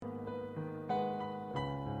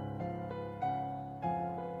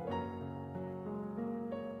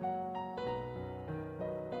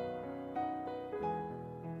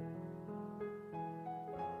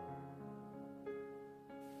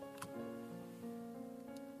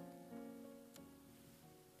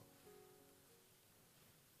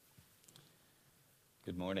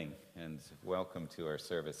morning and welcome to our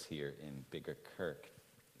service here in Biggar Kirk.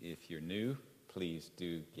 If you're new, please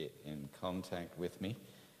do get in contact with me.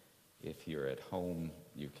 If you're at home,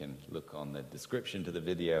 you can look on the description to the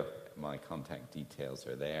video. My contact details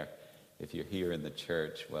are there. If you're here in the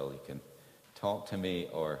church, well, you can talk to me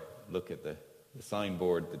or look at the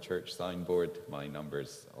signboard, the church signboard. My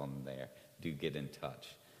number's on there. Do get in touch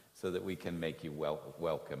so that we can make you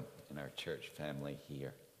welcome in our church family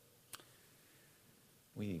here.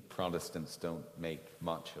 We Protestants don't make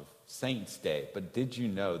much of Saints' Day, but did you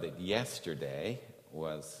know that yesterday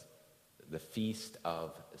was the feast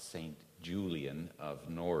of St. Julian of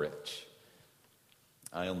Norwich?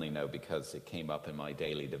 I only know because it came up in my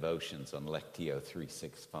daily devotions on Lectio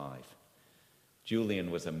 365.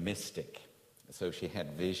 Julian was a mystic, so she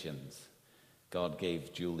had visions. God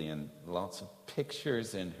gave Julian lots of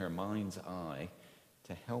pictures in her mind's eye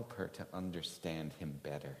to help her to understand him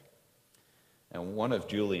better. And one of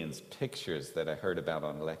Julian's pictures that I heard about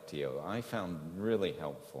on Lectio, I found really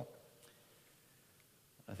helpful.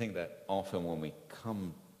 I think that often when we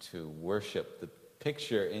come to worship, the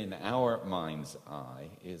picture in our mind's eye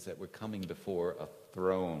is that we're coming before a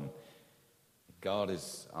throne. God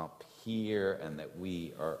is up here and that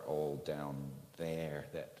we are all down there,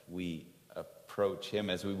 that we approach him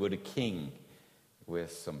as we would a king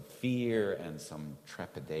with some fear and some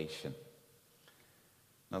trepidation.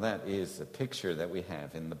 Now that is a picture that we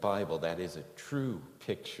have in the Bible. That is a true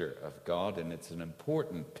picture of God, and it's an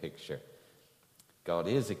important picture. God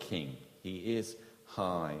is a king. He is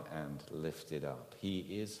high and lifted up. He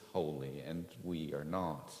is holy, and we are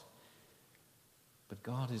not. But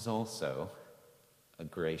God is also a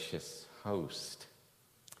gracious host.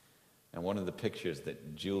 And one of the pictures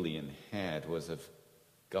that Julian had was of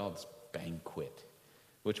God's banquet,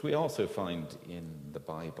 which we also find in the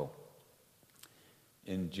Bible.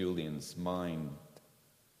 In Julian's mind,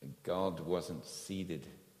 God wasn't seated,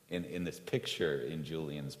 in this picture in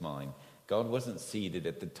Julian's mind, God wasn't seated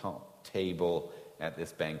at the top table at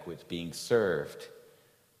this banquet being served,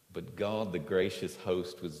 but God, the gracious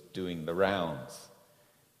host, was doing the rounds.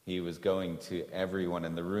 He was going to everyone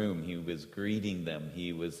in the room. He was greeting them.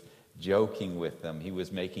 He was joking with them. He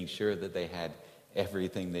was making sure that they had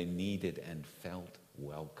everything they needed and felt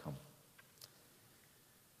welcome.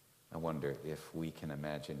 I wonder if we can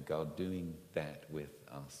imagine God doing that with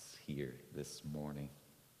us here this morning.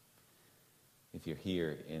 If you're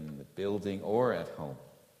here in the building or at home,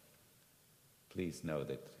 please know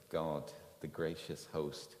that God, the gracious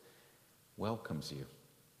host, welcomes you.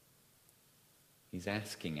 He's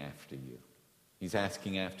asking after you. He's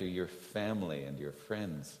asking after your family and your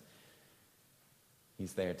friends.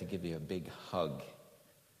 He's there to give you a big hug.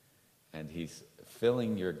 And he's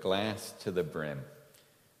filling your glass to the brim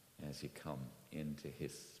as you come into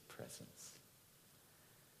his presence.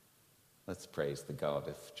 Let's praise the God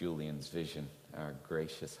of Julian's vision, our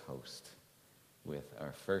gracious host, with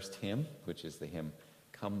our first hymn, which is the hymn,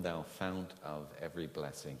 Come Thou Fount of Every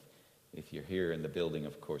Blessing. If you're here in the building,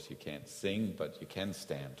 of course, you can't sing, but you can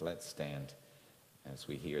stand. Let's stand as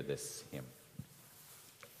we hear this hymn.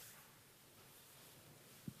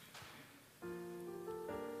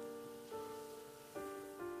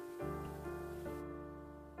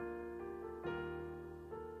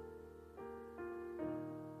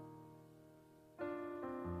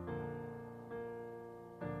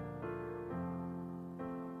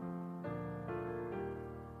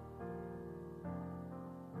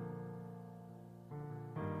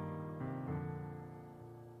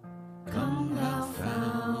 Come thou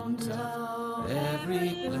fount of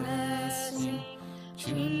every blessing,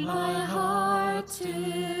 tune my heart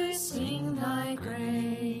to sing thy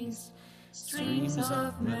grace. Streams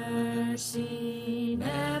of mercy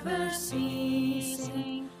never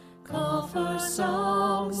ceasing, call for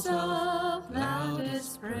songs of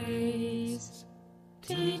loudest praise.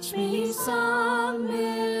 Teach me some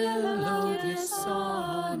melodious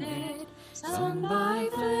sonnet, sung by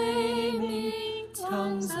flaming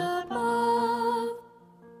tongues above.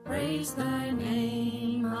 Praise thy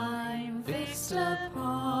name, I'm fixed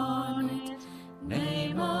upon it,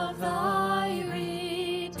 name of thy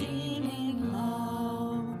redeeming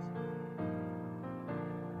love.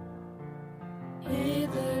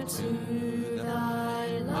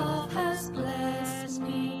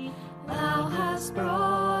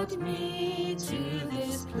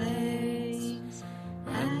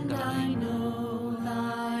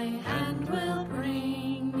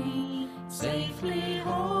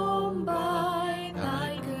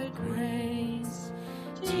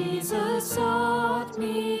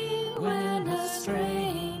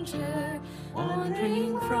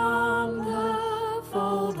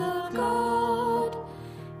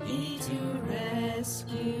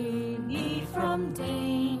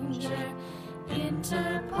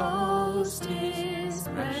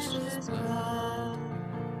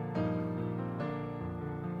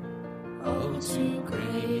 to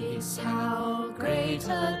grace, how great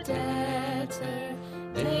a debtor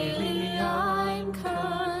daily I'm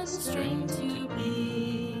constrained to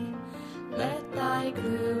be. Let thy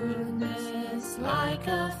goodness like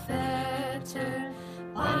a fetter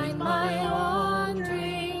bind my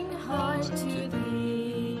wandering heart to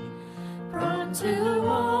thee. Prone to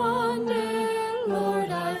wander,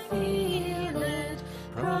 Lord, I feel it,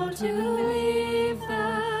 prone to leave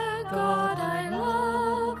the God I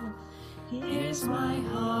love. Here's my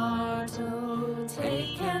heart, oh,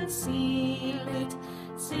 take and seal it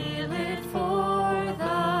for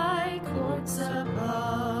thy courts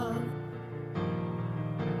above.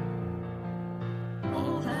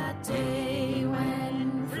 Oh, that day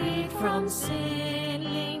when freed from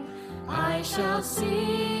sinning, I shall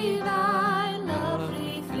see thy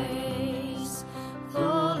lovely face,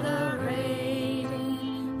 full arrayed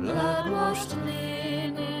in blood-washed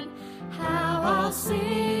linen. How I'll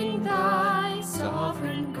sing thy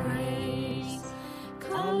sovereign grace.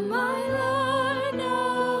 Come, my Lord,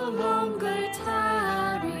 no longer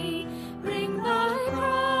tarry, bring thy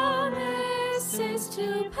promises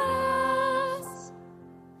to pass.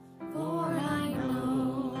 For I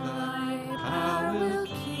know thy power will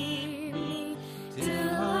keep me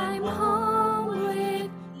till I'm home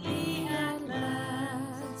with thee at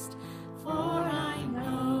last. For I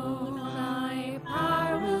know thy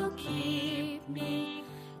power will keep me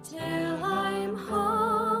till I'm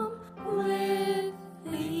home with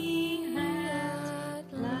thee at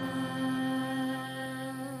last.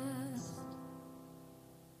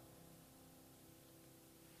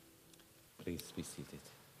 Please be seated.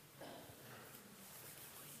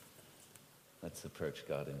 Let's approach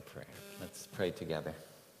God in prayer. Let's pray together.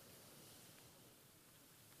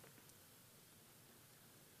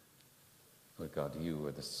 Lord God, you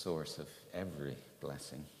are the source of every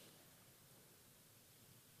blessing.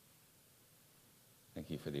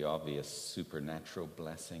 Thank you for the obvious supernatural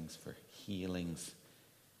blessings, for healings,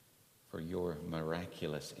 for your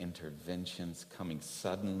miraculous interventions coming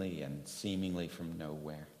suddenly and seemingly from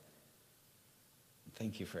nowhere.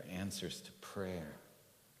 Thank you for answers to prayer.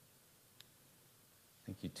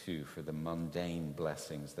 Thank you, too, for the mundane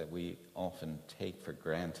blessings that we often take for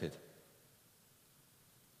granted.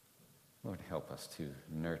 Lord, help us to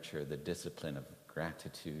nurture the discipline of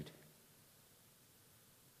gratitude.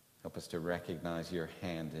 Help us to recognize your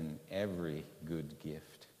hand in every good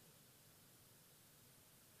gift.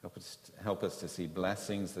 Help us to see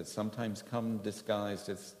blessings that sometimes come disguised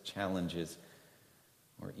as challenges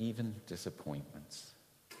or even disappointments.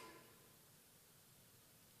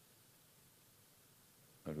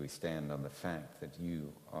 Lord, we stand on the fact that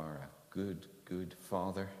you are a good, good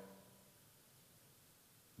Father,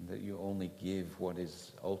 and that you only give what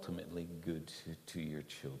is ultimately good to your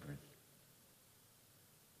children.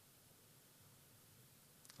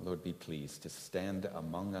 Lord, be pleased to stand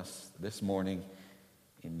among us this morning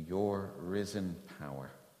in your risen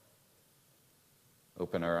power.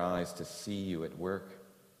 Open our eyes to see you at work,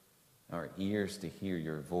 our ears to hear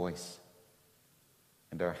your voice,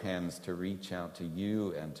 and our hands to reach out to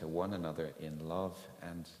you and to one another in love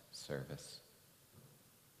and service.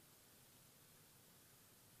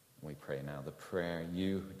 We pray now the prayer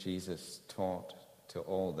you, Jesus, taught to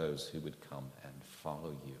all those who would come and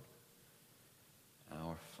follow you.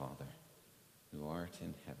 Our Father, who art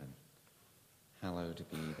in heaven, hallowed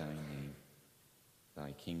be thy name.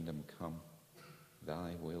 Thy kingdom come,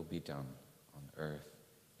 thy will be done on earth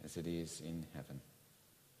as it is in heaven.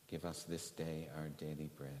 Give us this day our daily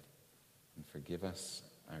bread, and forgive us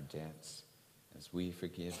our debts as we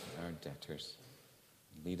forgive our debtors.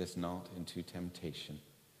 Lead us not into temptation,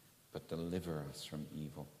 but deliver us from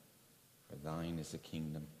evil. For thine is the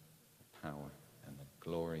kingdom, the power, and the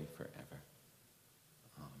glory forever.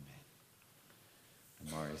 Amen.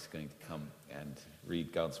 And Mara is going to come and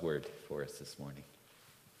read God's word for us this morning.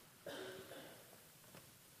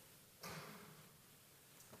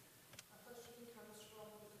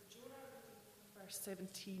 Verse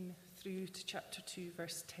 17 through to chapter 2,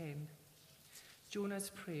 verse 10. Jonah's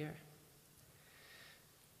prayer.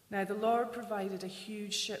 Now the Lord provided a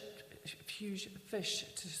huge fish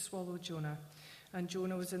to swallow Jonah, and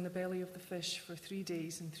Jonah was in the belly of the fish for 3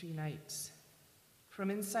 days and 3 nights.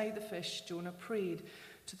 From inside the fish, Jonah prayed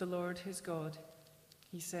to the Lord his God.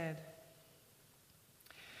 He said,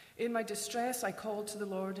 "In my distress I called to the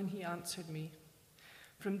Lord, and he answered me.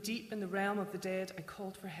 From deep in the realm of the dead I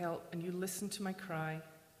called for help, and you listened to my cry.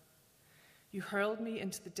 You hurled me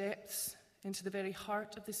into the depths, into the very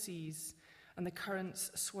heart of the seas, and the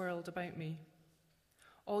currents swirled about me.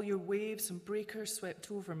 All your waves and breakers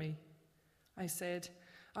swept over me. I said,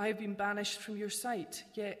 I have been banished from your sight,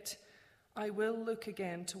 yet I will look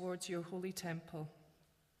again towards your holy temple.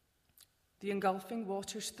 The engulfing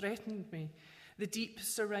waters threatened me. The deep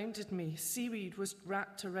surrounded me. Seaweed was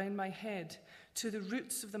wrapped around my head. To the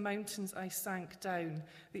roots of the mountains I sank down.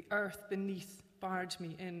 The earth beneath barred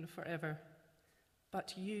me in forever.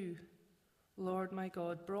 But you, Lord my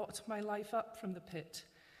God, brought my life up from the pit.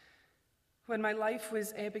 When my life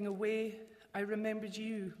was ebbing away, I remembered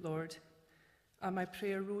you, Lord, and my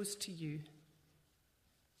prayer rose to you,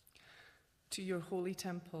 to your holy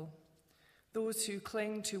temple. Those who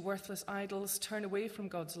cling to worthless idols turn away from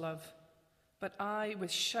God's love, but I,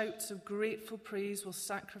 with shouts of grateful praise, will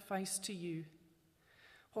sacrifice to you.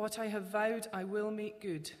 What I have vowed, I will make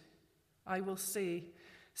good. I will say,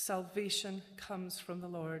 salvation comes from the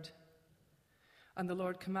Lord. And the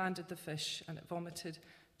Lord commanded the fish, and it vomited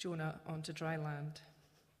Jonah onto dry land.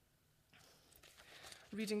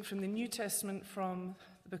 Reading from the New Testament from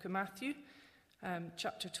the book of Matthew,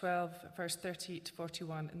 chapter 12, verse 38 to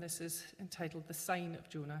 41, and this is entitled The Sign of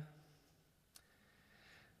Jonah.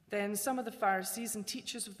 Then some of the Pharisees and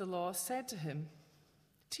teachers of the law said to him,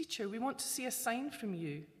 "Teacher, we want to see a sign from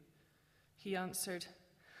you." He answered,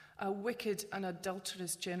 "A wicked and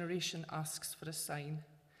adulterous generation asks for a sign,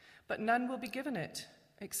 but none will be given it,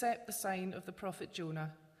 except the sign of the prophet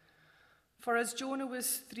Jonah. For as Jonah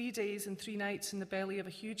was 3 days and 3 nights in the belly of a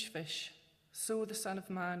huge fish, so the Son of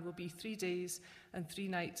Man will be 3 days and 3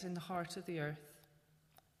 nights in the heart of the earth.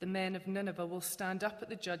 The men of Nineveh will stand up at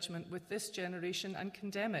the judgment with this generation and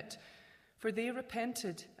condemn it, for they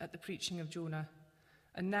repented at the preaching of Jonah,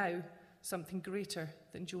 and now something greater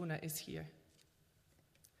than Jonah is here."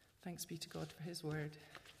 Thanks be to God for his word.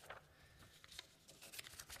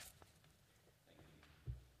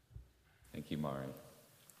 Thank you, Mari.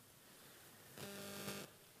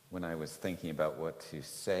 When I was thinking about what to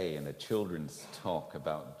say in a children's talk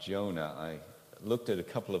about Jonah, I looked at a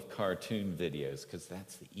couple of cartoon videos because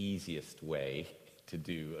that's the easiest way to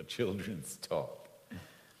do a children's talk.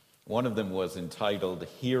 One of them was entitled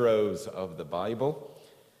Heroes of the Bible,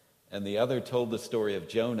 and the other told the story of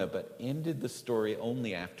Jonah, but ended the story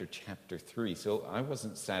only after chapter 3. So I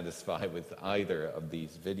wasn't satisfied with either of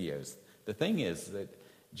these videos. The thing is that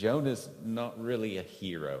Jonah's not really a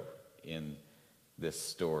hero in this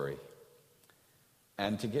story.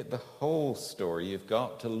 And to get the whole story, you've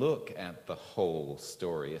got to look at the whole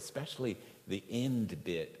story, especially the end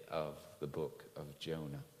bit of the book of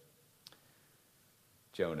Jonah.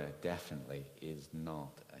 Jonah definitely is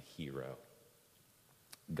not a hero.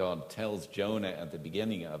 God tells Jonah at the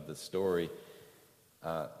beginning of the story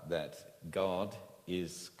that God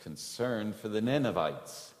is concerned for the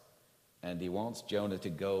Ninevites, and he wants Jonah to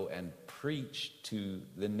go and preach to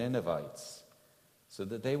the Ninevites so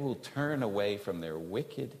that they will turn away from their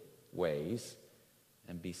wicked ways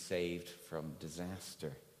and be saved from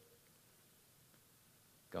disaster.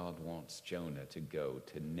 God wants Jonah to go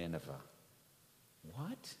to Nineveh.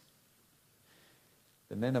 What?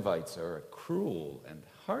 The Ninevites are a cruel and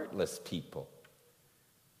heartless people.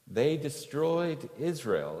 They destroyed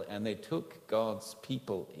Israel and they took God's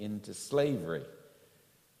people into slavery.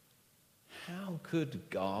 How could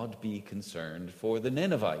God be concerned for the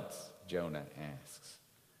Ninevites? Jonah asks.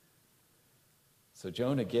 So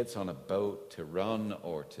Jonah gets on a boat to run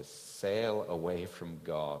or to sail away from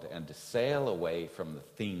God and to sail away from the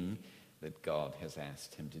thing that God has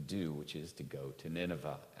asked him to do, which is to go to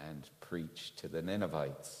Nineveh and preach to the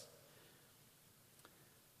Ninevites.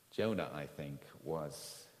 Jonah, I think,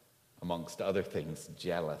 was, amongst other things,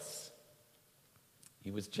 jealous.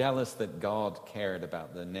 He was jealous that God cared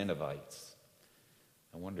about the Ninevites.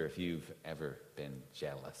 I wonder if you've ever been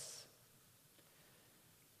jealous.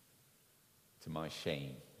 To my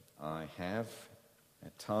shame, I have,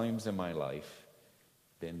 at times in my life,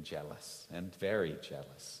 been jealous, and very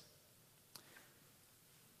jealous.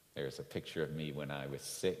 There's a picture of me when I was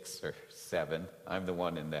 6 or 7. I'm the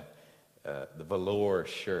one in the velour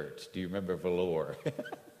shirt. Do you remember velour?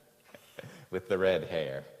 With the red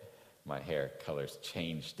hair. My hair color's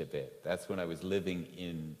changed a bit. That's when I was living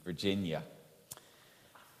in Virginia.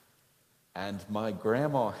 And my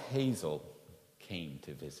grandma Hazel came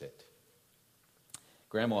to visit.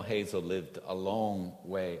 Grandma Hazel lived a long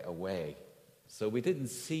way away, so we didn't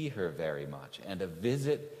see her very much. And a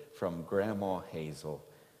visit from Grandma Hazel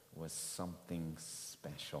was something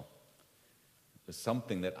special. It was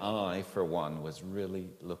something that I, for one, was really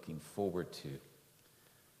looking forward to.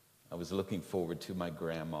 I was looking forward to my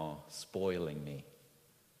grandma spoiling me.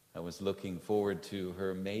 I was looking forward to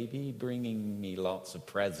her maybe bringing me lots of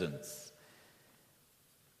presents.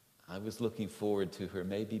 I was looking forward to her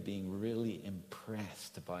maybe being really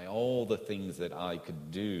impressed by all the things that I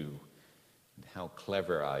could do and how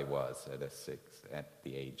clever I was at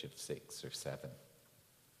the age of 6 or 7.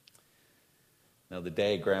 Now, the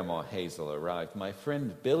day Grandma Hazel arrived, my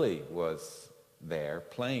friend Billy was there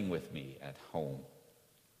playing with me at home.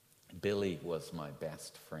 Billy was my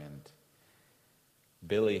best friend.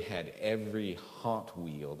 Billy had every Hot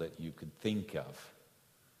Wheel that you could think of.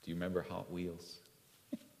 Do you remember Hot Wheels?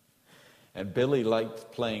 And Billy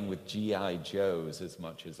liked playing with G.I. Joes as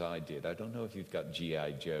much as I did. I don't know if you've got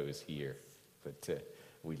G.I. Joes here, but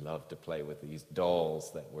we loved to play with these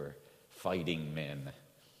dolls that were fighting men.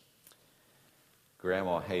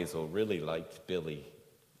 Grandma Hazel really liked Billy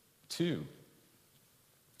too.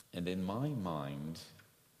 And in my mind,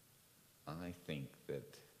 I think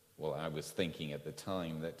that, well, I was thinking at the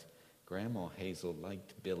time that Grandma Hazel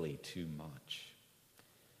liked Billy too much.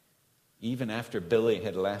 Even after Billy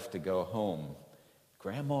had left to go home,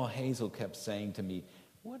 Grandma Hazel kept saying to me,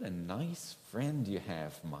 "What a nice friend you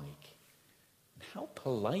have, Mike. How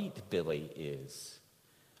polite Billy is."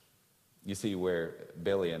 You see, where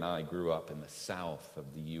Billy and I grew up in the south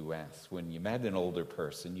of the U.S., when you met an older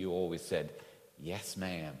person, you always said, "Yes,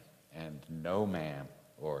 ma'am," and "No, ma'am,"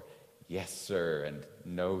 or "Yes, sir," and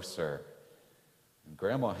 "No, sir." And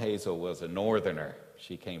Grandma Hazel was a northerner.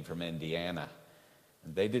 She came from Indiana.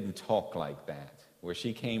 And they didn't talk like that. Where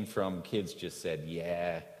she came from, kids just said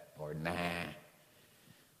 "yeah" or "nah"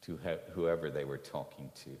 to whoever they were talking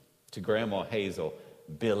to. To Grandma Hazel,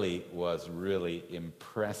 Billy was really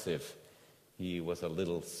impressive. He was a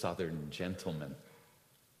little southern gentleman.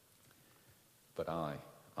 But I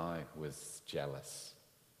was jealous.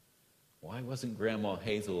 Why wasn't Grandma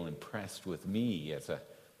Hazel impressed with me as a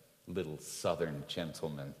little southern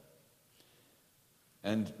gentleman?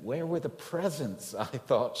 And where were the presents I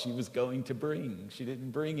thought she was going to bring? She didn't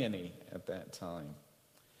bring any at that time.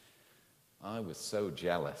 I was so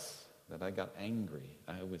jealous that I got angry.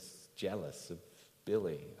 I was jealous of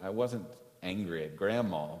Billy. I wasn't angry at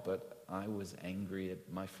Grandma, but I was angry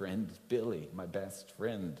at my friend Billy, my best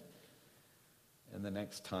friend. And the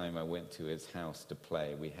next time I went to his house to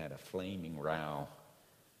play, we had a flaming row,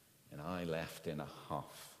 and I left in a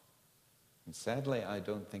huff. And sadly, I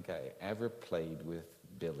don't think I ever played with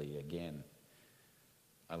Billy again.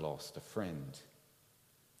 I lost a friend.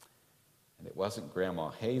 And it wasn't Grandma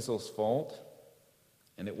Hazel's fault,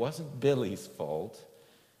 and it wasn't Billy's fault.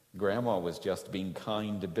 Grandma was just being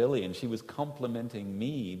kind to Billy, and she was complimenting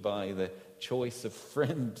me by the choice of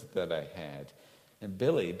friend that I had. And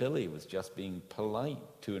Billy was just being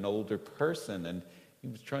polite to an older person, and he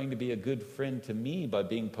was trying to be a good friend to me by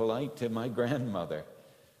being polite to my grandmother.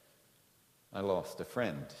 I lost a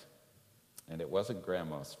friend, and it wasn't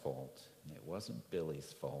Grandma's fault. It wasn't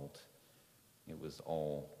Billy's fault. It was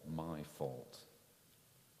all my fault.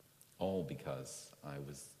 All because I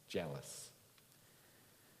was jealous.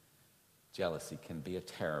 Jealousy can be a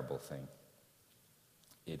terrible thing.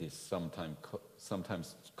 It is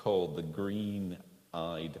sometimes called the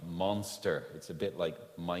green-eyed monster. It's a bit like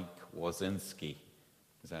Mike Wazowski.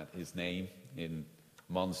 Is that his name in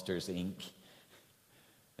Monsters, Inc.?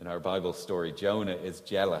 In our Bible story, Jonah is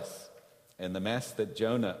jealous. And the mess that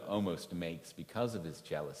Jonah almost makes because of his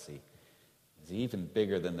jealousy is even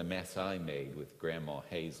bigger than the mess I made with Grandma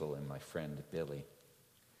Hazel and my friend Billy.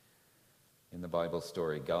 In the Bible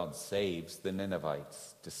story, God saves the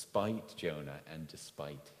Ninevites despite Jonah and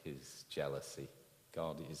despite his jealousy.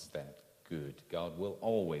 God is that good. God will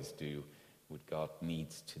always do what God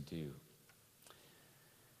needs to do.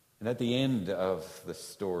 And at the end of the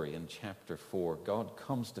story in chapter 4, God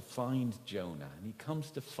comes to find Jonah, and he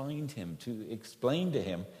comes to find him to explain to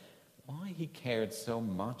him why he cared so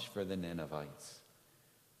much for the Ninevites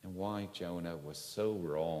and why Jonah was so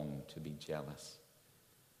wrong to be jealous.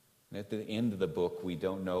 And at the end of the book, we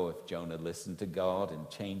don't know if Jonah listened to God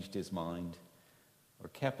and changed his mind or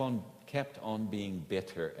kept on being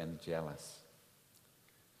bitter and jealous.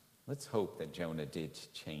 Let's hope that Jonah did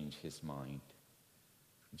change his mind.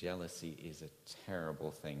 Jealousy is a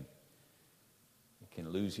terrible thing. It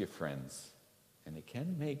can lose your friends, and it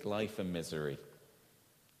can make life a misery,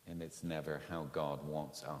 and it's never how God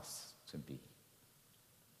wants us to be.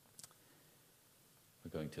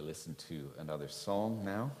 We're going to listen to another song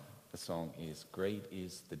now. The song is "Great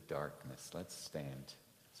is the Darkness." Let's stand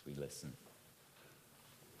as we listen.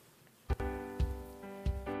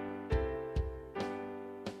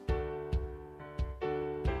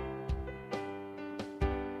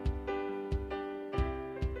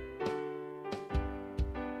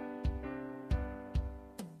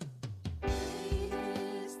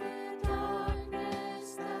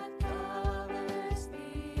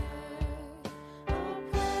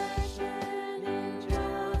 Oppression,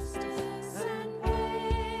 injustice, and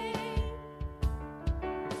pain.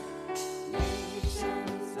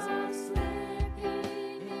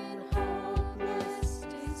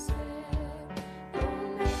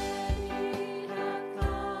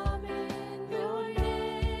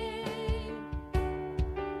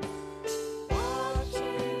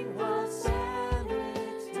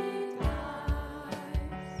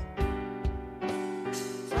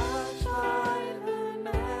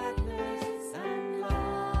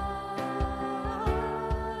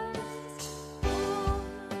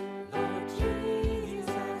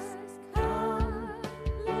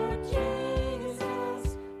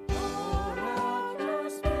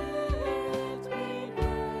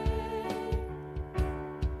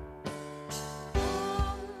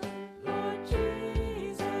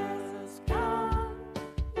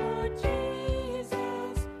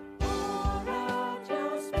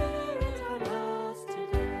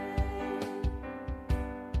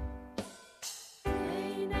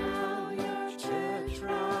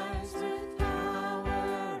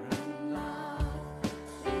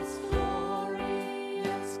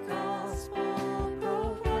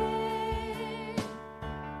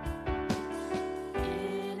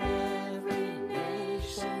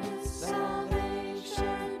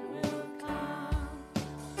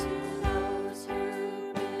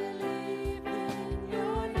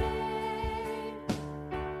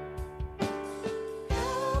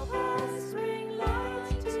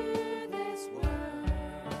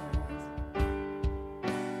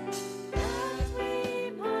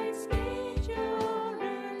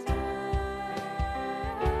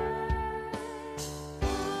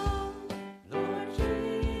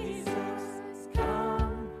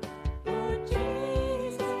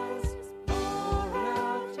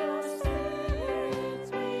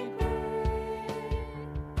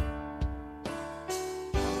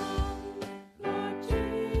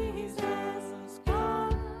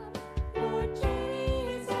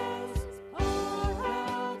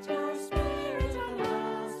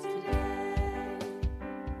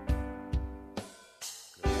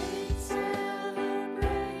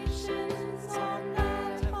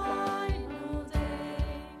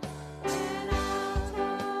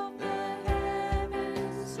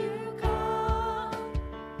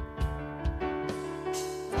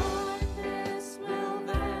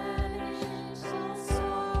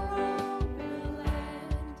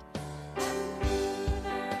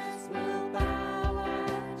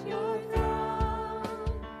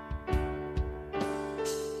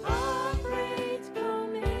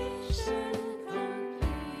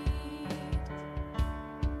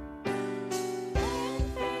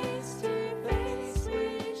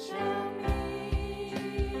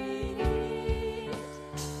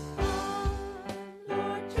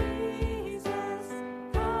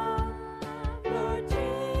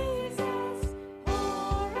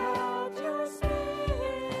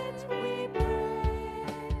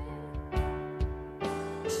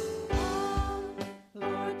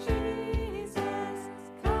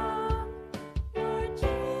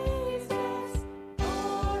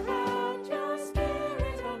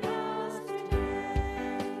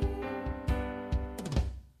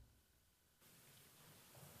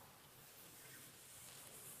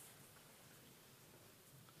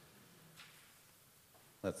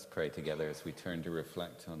 Let's pray together as we turn to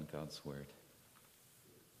reflect on God's word.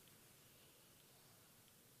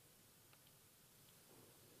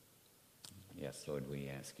 Yes, Lord, we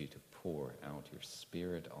ask you to pour out your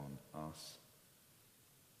Spirit on us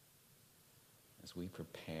as we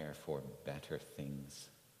prepare for better things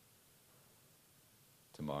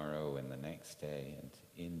tomorrow and the next day and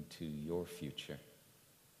into your future.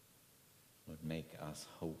 Lord, make us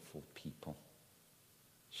hopeful people.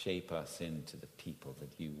 Shape us into the people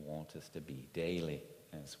that you want us to be daily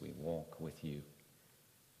as we walk with you,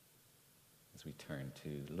 as we turn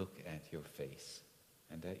to look at your face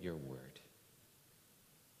and at your word.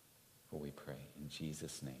 For we pray in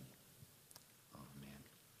Jesus' name. Amen.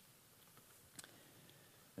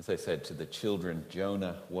 As I said to the children,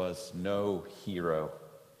 Jonah was no hero.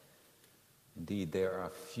 Indeed, there are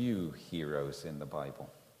few heroes in the Bible.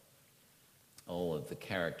 All of the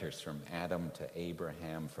characters from Adam to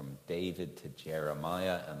Abraham, from David to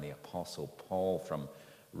Jeremiah, and the Apostle Paul, from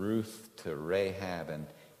Ruth to Rahab, and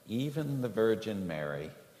even the Virgin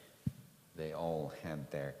Mary, they all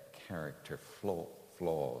had their character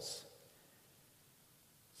flaws.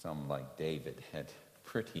 Some, like David, had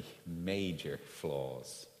pretty major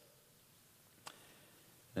flaws.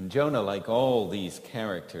 And Jonah, like all these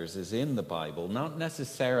characters, is in the Bible, not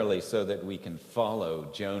necessarily so that we can follow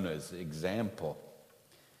Jonah's example.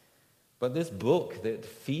 But this book that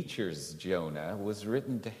features Jonah was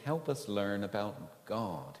written to help us learn about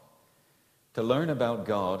God. To learn about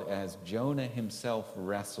God as Jonah himself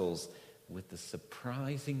wrestles with the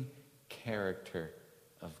surprising character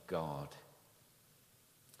of God.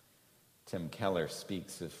 Tim Keller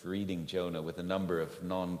speaks of reading Jonah with a number of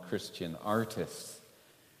non-Christian artists.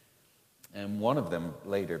 And one of them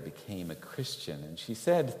later became a Christian. And she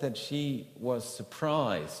said that she was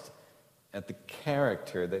surprised at the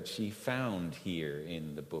character that she found here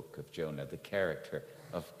in the book of Jonah, the character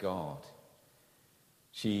of God.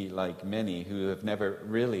 She, like many who have never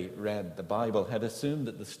really read the Bible, had assumed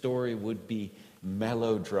that the story would be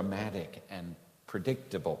melodramatic and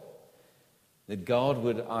predictable. That God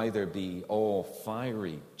would either be all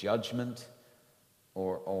fiery judgment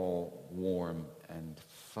or all warm and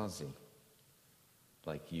fuzzy,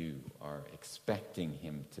 like you are expecting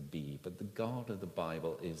him to be. But the God of the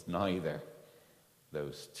Bible is neither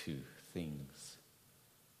those two things.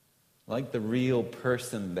 Like the real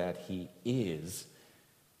person that he is,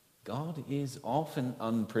 God is often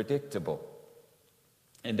unpredictable.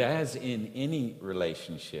 And as in any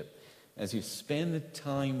relationship, as you spend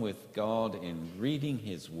time with God in reading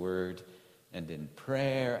his word and in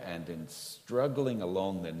prayer and in struggling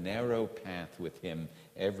along the narrow path with him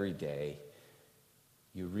every day,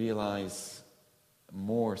 you realize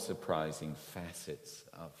more surprising facets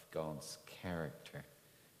of God's character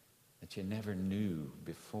that you never knew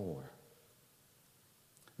before.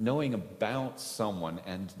 Knowing about someone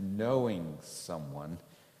and knowing someone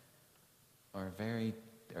are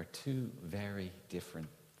two very different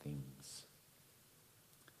things.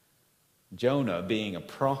 Jonah, being a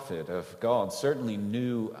prophet of God, certainly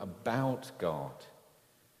knew about God.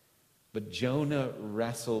 But Jonah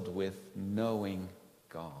wrestled with knowing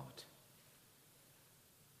God.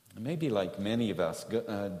 Maybe like many of us,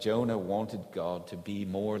 Jonah wanted God to be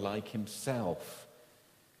more like himself.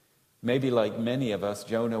 Maybe like many of us,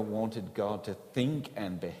 Jonah wanted God to think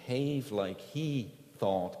and behave like he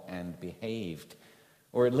thought and behaved.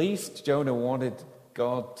 Or at least Jonah wanted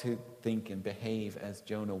God to think and behave as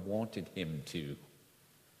Jonah wanted him to.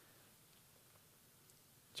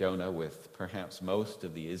 Jonah, with perhaps most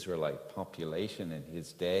of the Israelite population in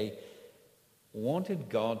his day, wanted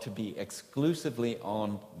God to be exclusively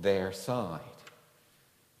on their side.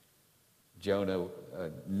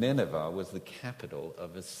 Nineveh was the capital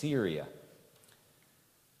of Assyria.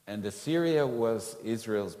 And Assyria was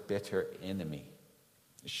Israel's bitter enemy.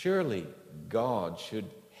 Surely God should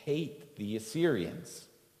hate the Assyrians.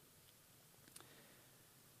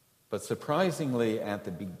 But surprisingly, at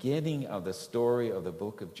the beginning of the story of the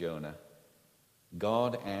book of Jonah,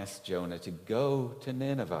 God asked Jonah to go to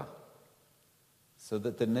Nineveh so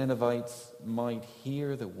that the Ninevites might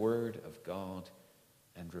hear the word of God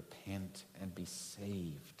and repent and be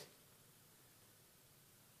saved.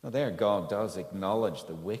 Now there, God does acknowledge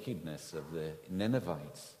the wickedness of the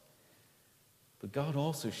Ninevites, but God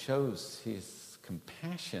also shows his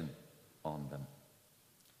compassion on them.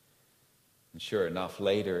 And sure enough,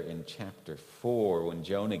 later in chapter 4, when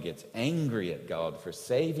Jonah gets angry at God for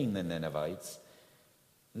saving the Ninevites,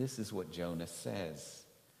 this is what Jonah says.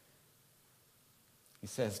 He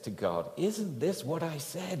says to God, "Isn't this what I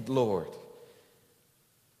said, Lord,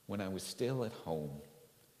 when I was still at home?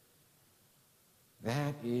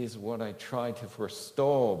 That is what I tried to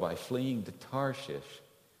forestall by fleeing to Tarshish,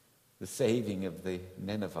 the saving of the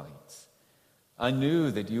Ninevites. I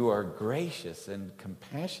knew that you are gracious and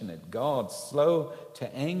compassionate God, slow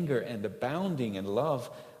to anger and abounding in love,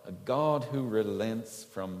 a God who relents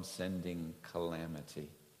from sending calamity.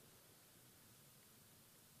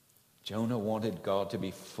 Jonah wanted God to be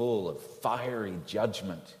full of fiery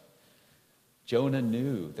judgment. Jonah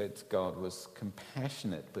knew that God was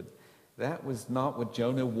compassionate, but that was not what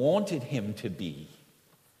Jonah wanted him to be,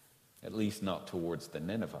 at least not towards the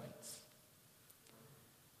Ninevites.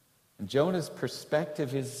 And Jonah's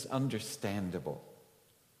perspective is understandable.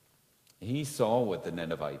 He saw what the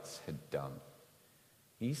Ninevites had done.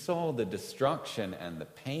 He saw the destruction and the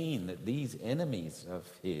pain that these enemies of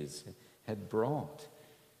his had brought.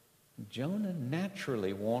 Jonah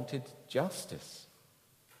naturally wanted justice.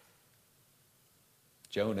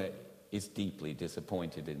 Jonah is deeply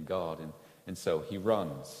disappointed in God, and so he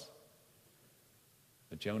runs.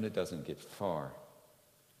 But Jonah doesn't get far.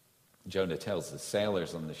 Jonah tells the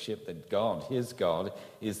sailors on the ship that God, his God,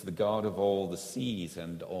 is the God of all the seas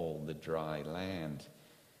and all the dry land.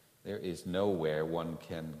 There is nowhere one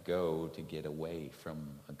can go to get away from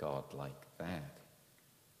a God like that.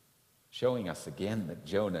 Showing us again that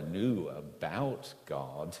Jonah knew about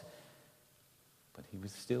God, but he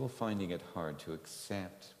was still finding it hard to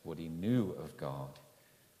accept what he knew of God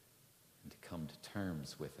and to come to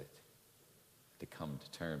terms with it, to come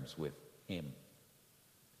to terms with him.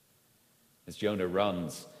 As Jonah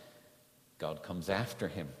runs, God comes after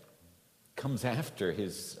him, comes after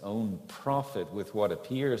his own prophet with what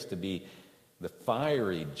appears to be the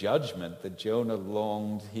fiery judgment that Jonah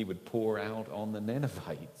longed he would pour out on the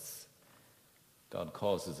Ninevites. God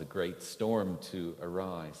causes a great storm to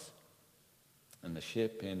arise, and the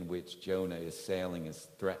ship in which Jonah is sailing is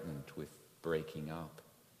threatened with breaking up.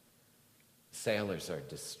 Sailors are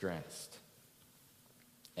distressed.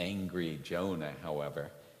 Angry Jonah,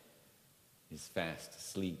 however, is fast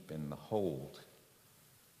asleep in the hold.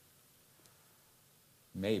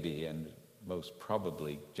 Maybe, and most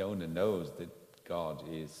probably, Jonah knows that God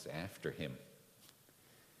is after him.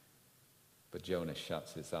 But Jonah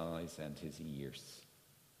shuts his eyes and his ears.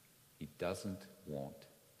 He doesn't want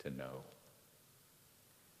to know.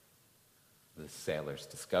 The sailors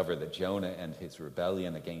discover that Jonah and his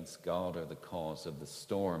rebellion against God are the cause of the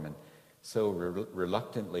storm, and so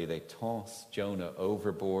reluctantly they toss Jonah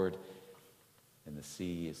overboard, and the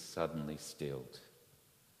sea is suddenly stilled.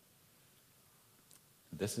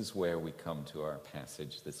 This is where we come to our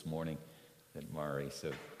passage this morning that Mari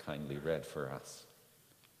so kindly read for us.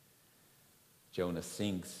 Jonah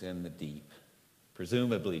sinks in the deep,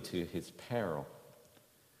 presumably to his peril.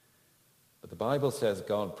 But the Bible says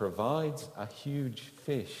God provides a huge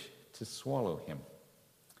fish to swallow him.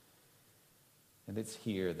 And it's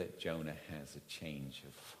here that Jonah has a change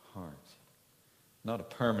of heart. Not a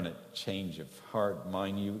permanent change of heart,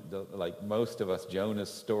 mind you. Like most of us,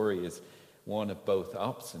 Jonah's story is one of both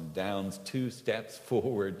ups and downs, 2 steps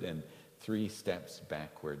forward and 3 steps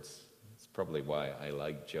backwards. That's probably why I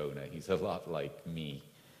like Jonah. He's a lot like me.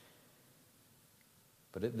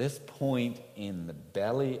 But at this point in the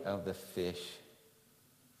belly of the fish,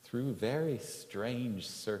 through very strange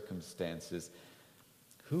circumstances,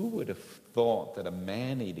 who would have thought that a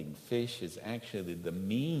man-eating fish is actually the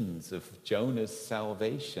means of Jonah's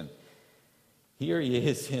salvation? Here he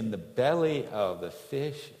is in the belly of the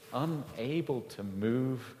fish, unable to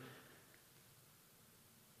move,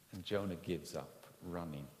 and Jonah gives up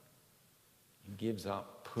running. He gives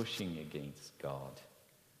up pushing against God,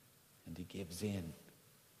 and he gives in.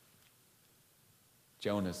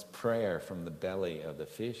 Jonah's prayer from the belly of the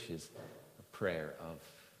fish is a prayer of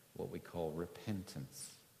what we call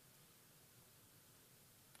repentance.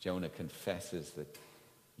 Jonah confesses that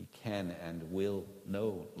he can and will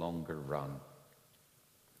no longer run.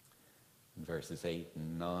 In verses 8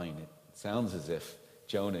 and 9, it sounds as if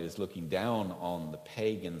Jonah is looking down on the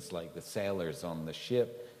pagans like the sailors on the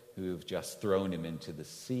ship who have just thrown him into the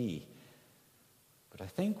sea. But I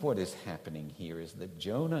think what is happening here is that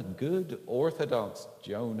Jonah, good Orthodox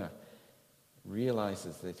Jonah,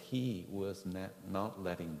 realizes that he was not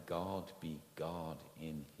letting God be God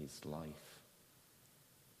in his life.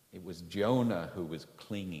 It was Jonah who was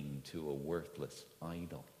clinging to a worthless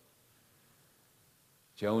idol.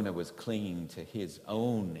 Jonah was clinging to his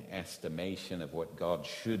own estimation of what God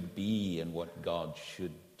should be and what God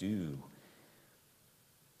should do.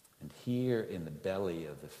 And here in the belly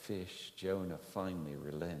of the fish, Jonah finally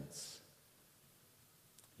relents.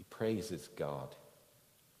 He praises God.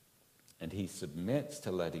 And he submits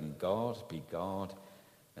to letting God be God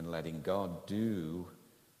and letting God do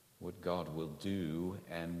what God will do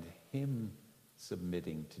and him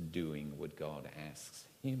submitting to doing what God asks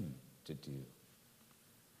him to do.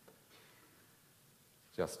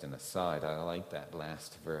 Just an aside, I like that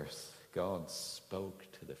last verse. God spoke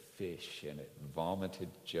to the fish and it vomited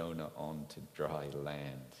Jonah onto dry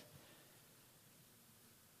land.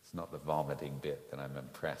 It's not the vomiting bit that I'm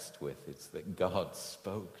impressed with. It's that God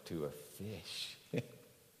spoke to a fish.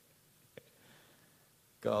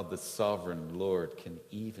 God, the sovereign Lord, can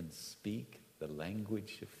even speak the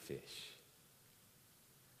language of fish.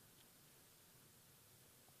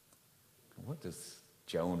 What does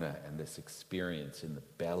Jonah and this experience in the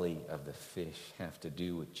belly of the fish have to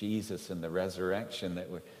do with Jesus and the resurrection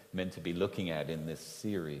that we're meant to be looking at in this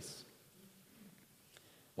series?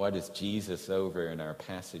 Why does Jesus over in our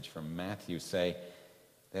passage from Matthew say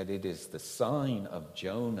that it is the sign of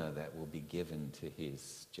Jonah that will be given to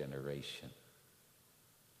his generation?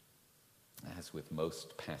 As with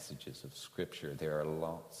most passages of Scripture, there are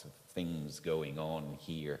lots of things going on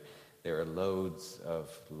here. There are loads of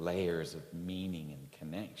layers of meaning and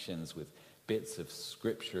connections with bits of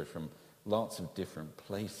Scripture from lots of different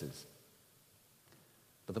places.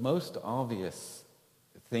 But the most obvious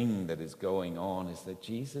thing that is going on is that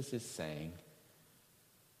Jesus is saying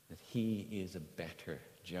that he is a better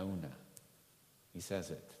Jonah. He says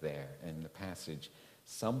it there in the passage.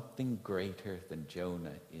 Something greater than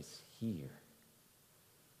Jonah is here.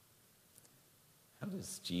 How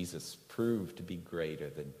does Jesus prove to be greater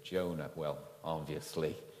than Jonah? Well,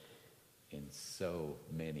 obviously, in so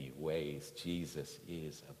many ways, Jesus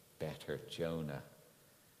is a better Jonah.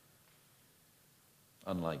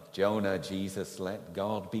 Unlike Jonah, Jesus let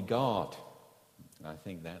God be God. I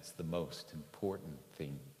think that's the most important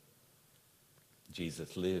thing.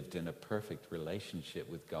 Jesus lived in a perfect relationship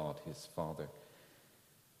with God, his Father.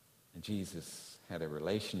 And Jesus had a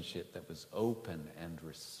relationship that was open and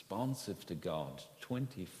responsive to God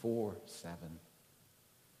 24/7.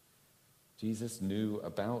 Jesus knew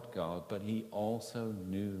about God, but he also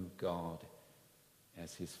knew God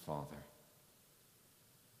as his Father.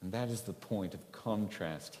 And that is the point of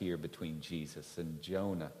contrast here between Jesus and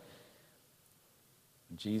Jonah.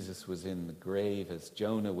 Jesus was in the grave as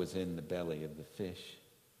Jonah was in the belly of the fish.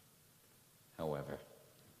 However,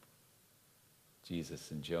 Jesus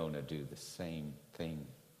and Jonah do the same thing.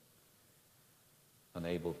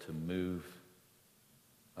 Unable to move,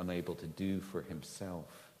 unable to do for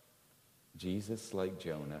himself, Jesus, like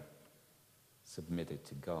Jonah, submitted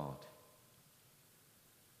to God.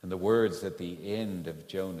 And the words at the end of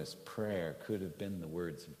Jonah's prayer could have been the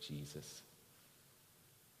words of Jesus.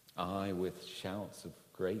 I, with shouts of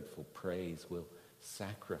grateful praise, will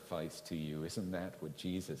sacrifice to you. Isn't that what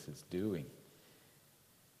Jesus is doing?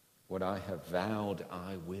 What I have vowed,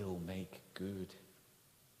 I will make good.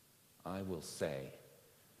 I will say,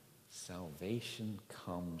 salvation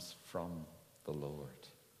comes from the Lord.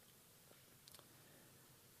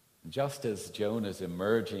 Just as Jonah's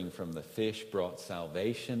emerging from the fish brought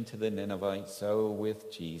salvation to the Ninevites, so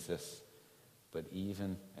with Jesus, but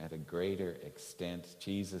even at a greater extent,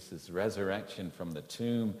 Jesus' resurrection from the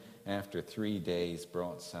tomb after 3 days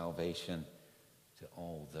brought salvation to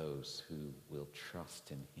all those who will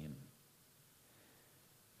trust in him.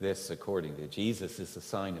 This, according to Jesus, is the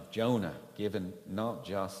sign of Jonah, given not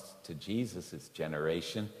just to Jesus'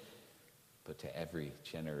 generation, but to every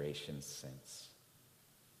generation since.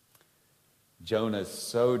 Jonah's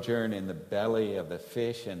sojourn in the belly of the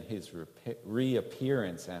fish and his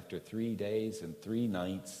reappearance after 3 days and 3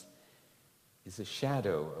 nights is a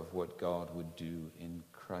shadow of what God would do in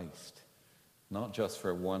Christ. Not just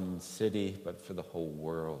for one city, but for the whole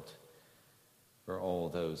world. For all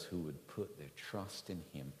those who would put their trust in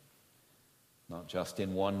him. Not just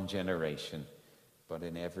in one generation, but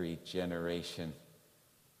in every generation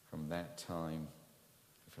from that time,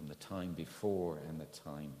 from the time before and the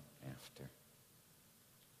time after.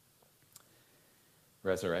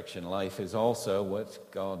 Resurrection life is also what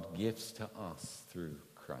God gives to us through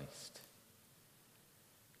Christ.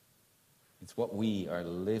 It's what we are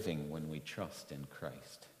living when we trust in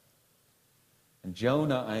Christ. And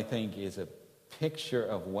Jonah, I think, is a picture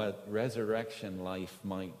of what resurrection life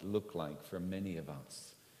might look like for many of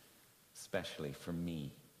us, especially for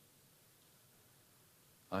me.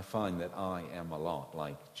 I find that I am a lot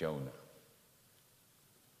like Jonah.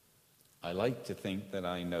 I like to think that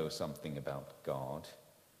I know something about God,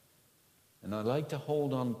 and I like to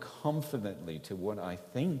hold on confidently to what I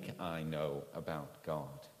think I know about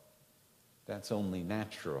God. That's only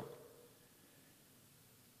natural.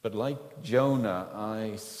 But like Jonah,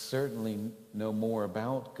 I certainly know more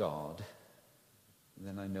about God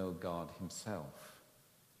than I know God himself.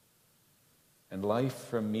 And life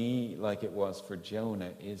for me, like it was for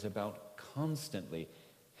Jonah, is about constantly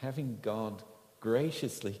having God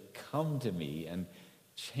graciously come to me and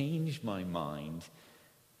change my mind,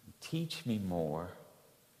 teach me more,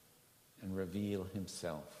 and reveal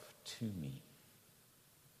himself to me.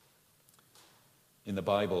 In the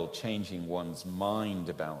Bible, changing one's mind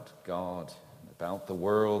about God, about the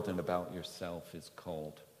world, and about yourself is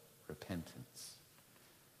called repentance.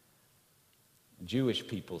 Jewish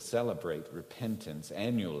people celebrate repentance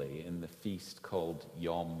annually in the feast called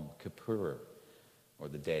Yom Kippur, or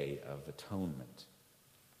the Day of Atonement.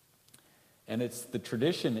 And it's the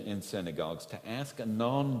tradition in synagogues to ask a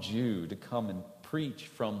non-Jew to come and preach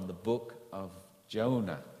from the book of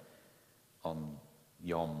Jonah on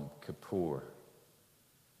Yom Kippur.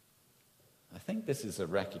 I think this is a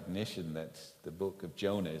recognition that the book of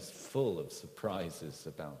Jonah is full of surprises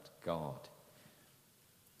about God.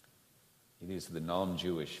 It is the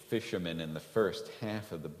non-Jewish fishermen in the first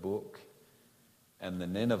half of the book and the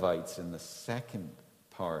Ninevites in the second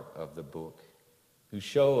part of the book who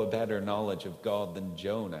show a better knowledge of God than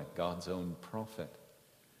Jonah, God's own prophet.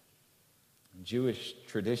 Jewish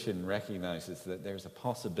tradition recognizes that there's a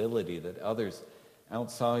possibility that others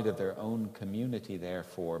outside of their own community,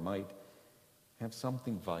 therefore, might have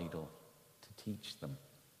something vital to teach them.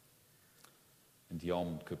 And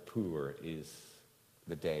Yom Kippur is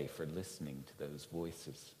the day for listening to those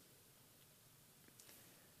voices.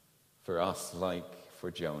 For us, like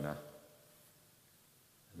for Jonah,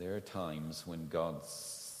 there are times when God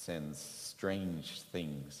sends strange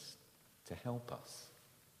things to help us.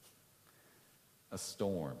 A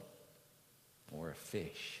storm, or a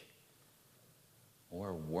fish, or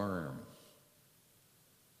a worm,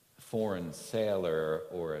 a foreign sailor,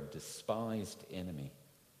 or a despised enemy.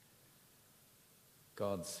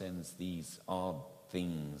 God sends these odd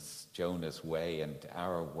things Jonah's way and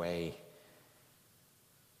our way.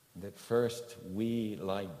 And at first, we,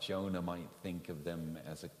 like Jonah, might think of them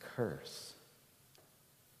as a curse.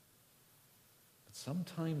 But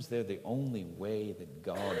sometimes they're the only way that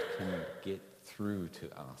God can get through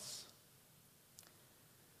to us.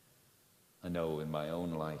 I know in my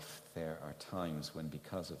own life there are times when,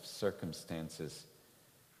 because of circumstances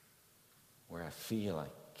where I feel I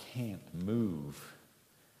can't move,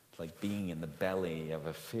 it's like being in the belly of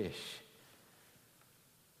a fish,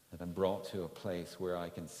 that I'm brought to a place where I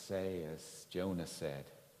can say, as Jonah said,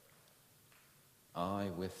 I,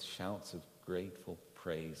 with shouts of grateful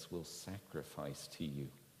praise, will sacrifice to you.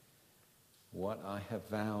 What I have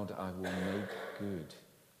vowed, I will make good.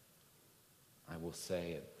 I will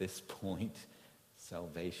say at this point,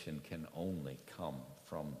 salvation can only come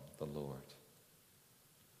from the Lord.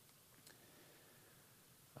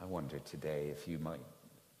 I wonder today if you might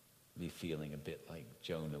be feeling a bit like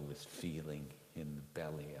Jonah was feeling in the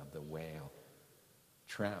belly of the whale,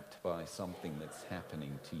 trapped by something that's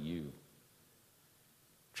happening to you,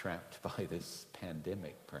 trapped by this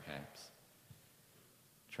pandemic perhaps,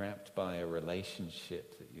 trapped by a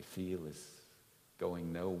relationship that you feel is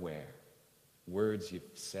going nowhere, words you've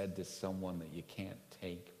said to someone that you can't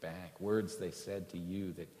take back, words they said to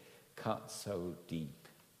you that cut so deep.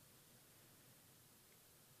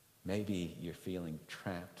 Maybe you're feeling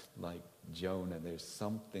trapped like Jonah. There's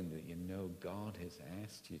something that you know God has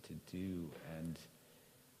asked you to do, and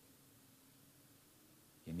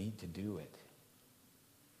you need to do it.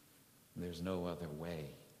 There's no other way.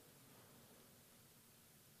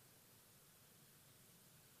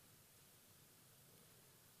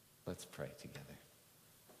 Let's pray together.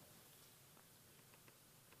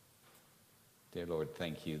 Dear Lord,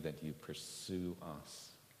 thank you that you pursue us.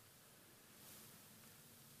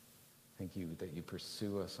 Thank you that you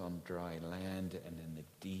pursue us on dry land and in the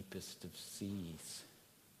deepest of seas.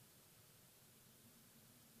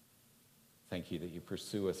 Thank you that you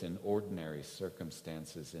pursue us in ordinary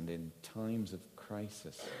circumstances and in times of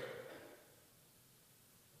crisis.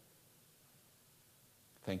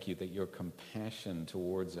 Thank you that your compassion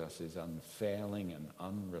towards us is unfailing and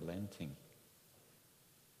unrelenting.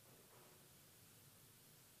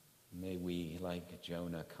 May we, like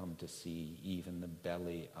Jonah, come to see even the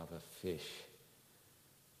belly of a fish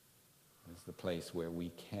as the place where we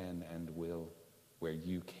can and will, where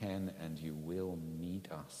you can and you will meet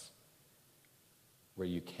us, where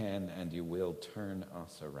you can and you will turn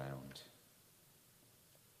us around.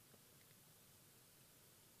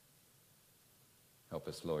 Help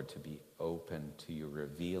us, Lord, to be open to you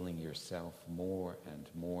revealing yourself more and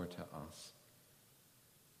more to us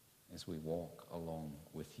as we walk along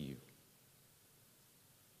with you,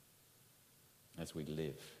 as we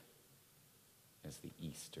live as the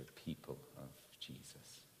Easter people of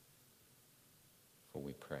Jesus. For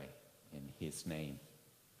we pray in his name.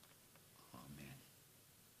 Amen.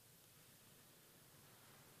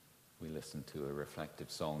 We listen to a reflective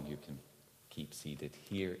song. You can keep seated.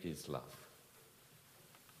 Here is love.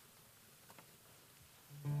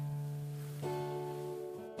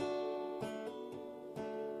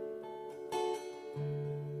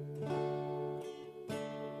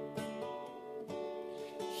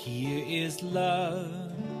 Here is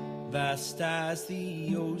love, vast as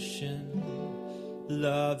the ocean,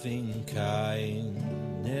 loving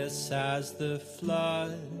kindness as the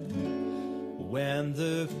flood. When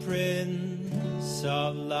the Prince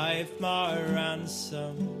of Life, my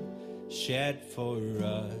ransom, shed for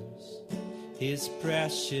us his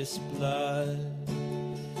precious blood,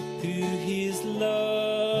 who his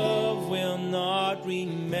love will not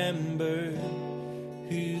remember,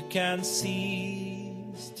 who can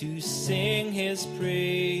cease to sing his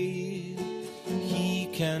praise. He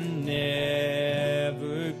can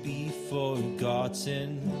never be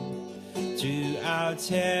forgotten throughout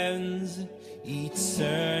heaven's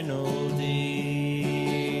eternal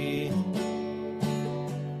day.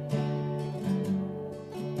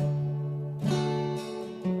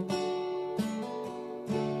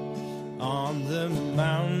 On the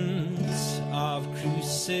mounts of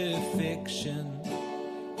crucifixion,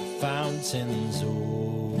 fountains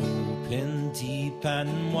open deep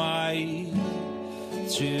and wide,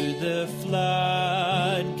 through the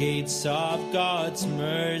floodgates of God's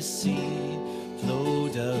mercy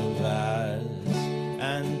flowed a vast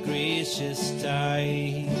and gracious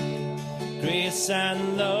tide. Grace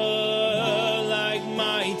and love like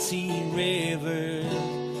mighty rivers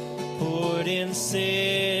poured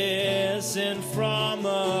incessant from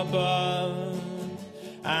above,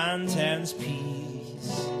 and hence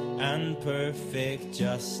peace and perfect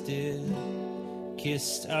justice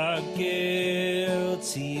kissed a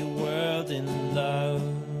guilty world in love.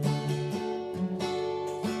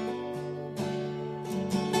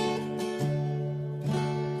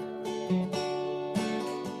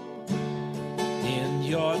 In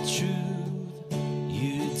your truth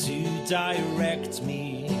you do direct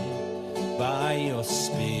me by your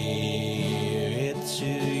spirit to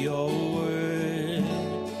your word,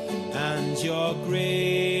 and your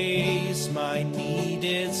grace my need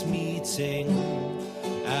is meeting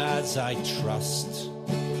as I trust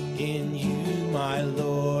in you, my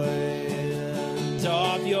Lord. And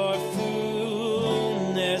of your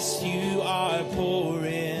fullness you are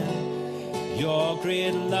pouring your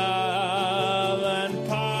great love and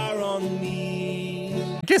power on me,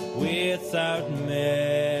 without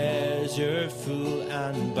measure, full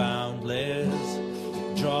and boundless,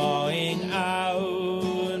 drawing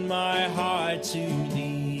out my heart to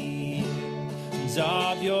thee. And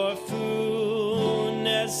of your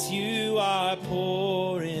fullness you are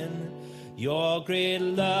pouring your great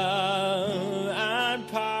love and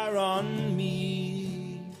power on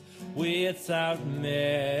me, without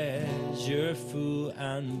measure, full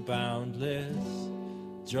and boundless,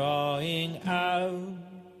 drawing out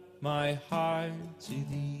my heart to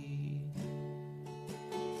thee.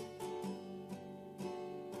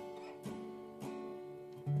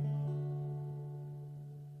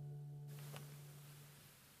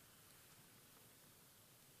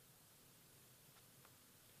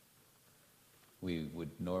 We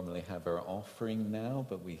would normally have our offering now,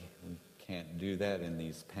 but we can't do that in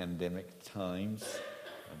these pandemic times.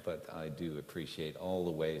 But I do appreciate all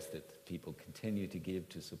the ways that people continue to give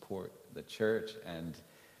to support the church and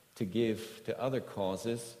to give to other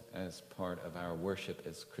causes as part of our worship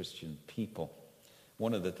as Christian people.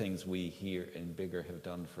 One of the things we here in Biggar have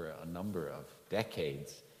done for a number of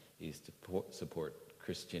decades is to support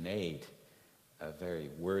Christian Aid, a very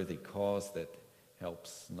worthy cause that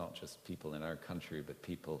helps not just people in our country, but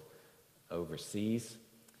people overseas,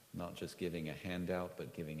 not just giving a handout,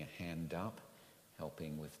 but giving a hand up,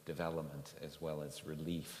 helping with development as well as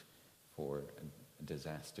relief for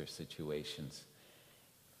disaster situations.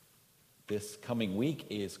 This coming week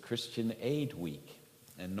is Christian Aid Week,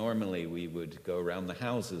 and normally we would go around the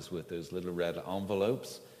houses with those little red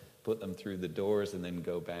envelopes, put them through the doors, and then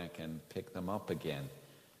go back and pick them up again.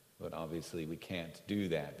 But obviously we can't do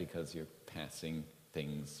that because you're passing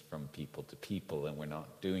things from people to people, and we're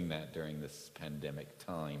not doing that during this pandemic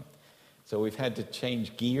time. So we've had to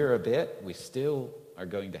change gear a bit. We still are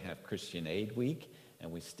going to have Christian Aid Week,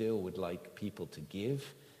 and we still would like people to give.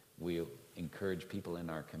 We'll encourage people in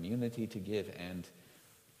our community to give, and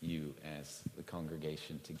you as the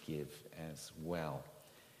congregation to give as well.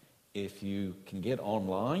 If you can get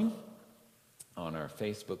online, on our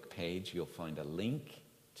Facebook page, you'll find a link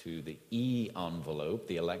to the e-envelope,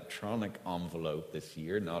 the electronic envelope this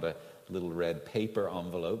year, not a little red paper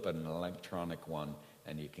envelope, but an electronic one,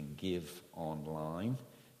 and you can give online.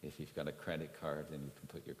 If you've got a credit card, then you can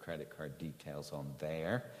put your credit card details on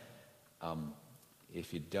there.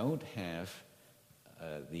 If you don't have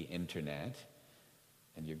the internet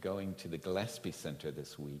and you're going to the Gillespie Center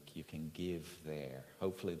this week, you can give there.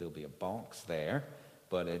 Hopefully there'll be a box there,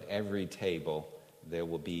 but at every table there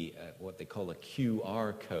will be what they call a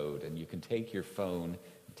QR code, and you can take your phone,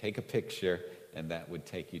 take a picture, and that would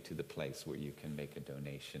take you to the place where you can make a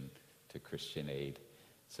donation to Christian Aid.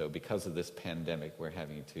 So because of this pandemic, we're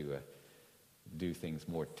having to do things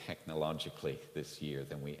more technologically this year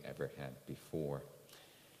than we ever had before.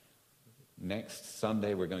 Next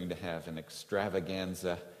Sunday, we're going to have an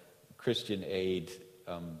extravaganza Christian Aid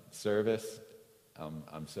service.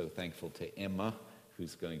 I'm so thankful to Emma,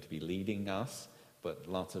 who's going to be leading us, but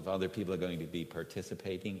lots of other people are going to be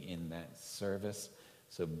participating in that service.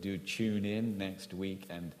 So do tune in next week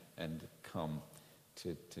and come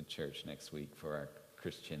to church next week for our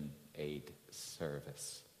Christian Aid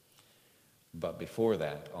service. But before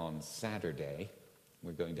that, on Saturday,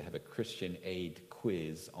 we're going to have a Christian Aid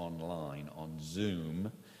quiz online on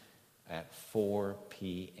Zoom at 4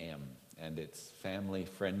 p.m. And it's family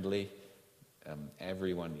friendly.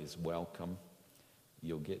 Everyone is welcome.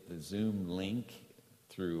 You'll get the Zoom link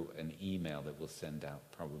through an email that we'll send out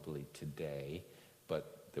probably today,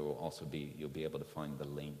 but there will also be, you'll be able to find the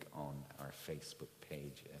link on our Facebook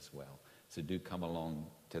page as well. So do come along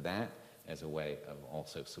to that as a way of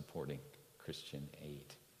also supporting Christian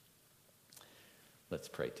Aid. Let's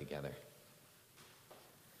pray together.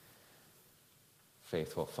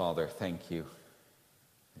 Faithful Father, thank you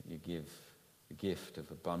that you give the gift of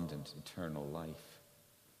abundant eternal life.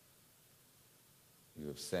 You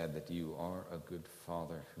have said that you are a good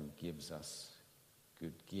Father who gives us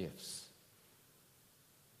good gifts.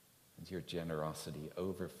 And your generosity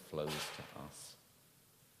overflows to us.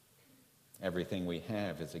 Everything we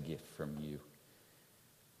have is a gift from you.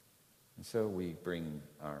 And so we bring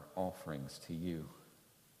our offerings to you.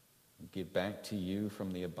 We give back to you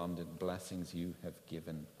from the abundant blessings you have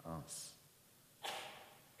given us.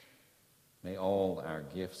 May all our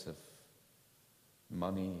gifts of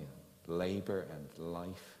money, labor, and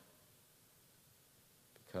life,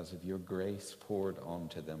 because of your grace poured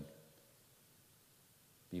onto them,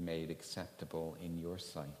 be made acceptable in your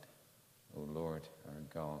sight, O Lord, our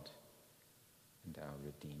God and our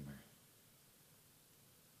Redeemer.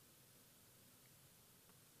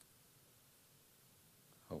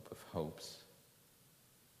 Hope of hopes,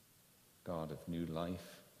 God of new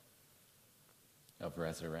life, of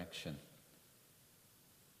resurrection,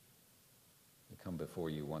 we come before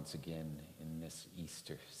you once again in this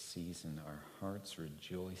Easter season, our hearts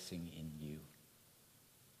rejoicing in you.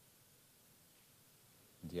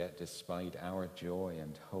 And yet, despite our joy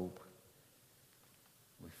and hope,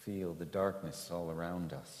 we feel the darkness all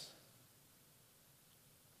around us.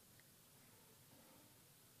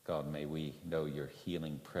 God, may we know your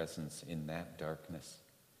healing presence in that darkness.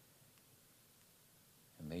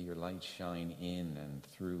 And may your light shine in and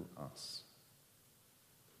through us.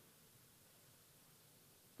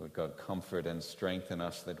 Lord God, comfort and strengthen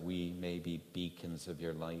us that we may be beacons of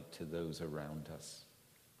your light to those around us.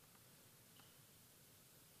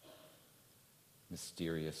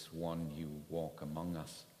 Mysterious one, you walk among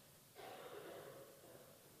us.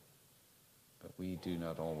 But we do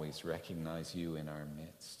not always recognize you in our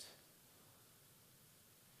midst.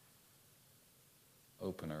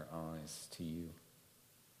 Open our eyes to you.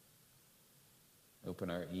 Open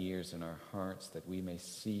our ears and our hearts that we may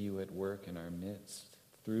see you at work in our midst,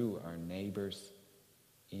 through our neighbors,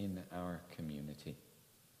 in our community.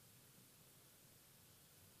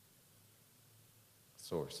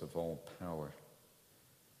 Source of all power.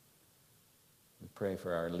 We pray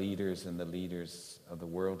for our leaders and the leaders of the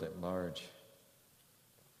world at large,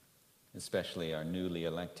 especially our newly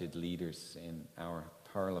elected leaders in our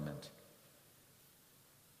parliament,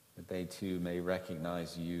 that they too may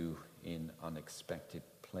recognize you in unexpected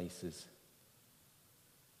places,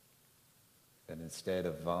 that instead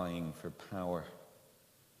of vying for power,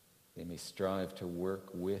 they may strive to work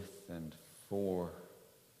with and for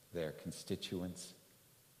their constituents,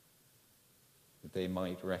 that they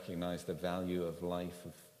might recognize the value of life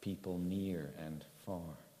of people near and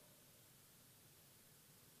far.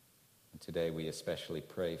 And today we especially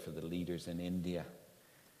pray for the leaders in India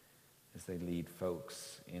as they lead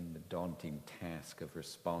folks in the daunting task of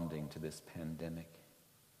responding to this pandemic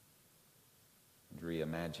and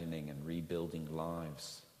reimagining and rebuilding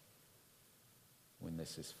lives when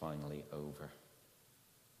this is finally over.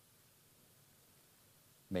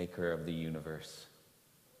 maker of the universe.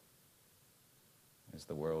 As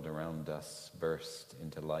the world around us burst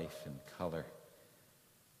into life and color,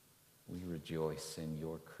 we rejoice in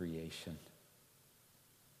your creation.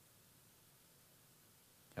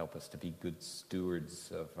 Help us to be good stewards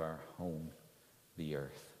of our home, the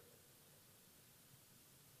earth.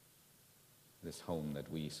 This home that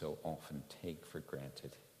we so often take for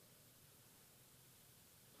granted.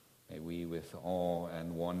 May we, with awe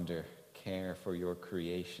and wonder, care for your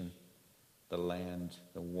creation, the land,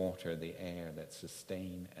 the water, the air that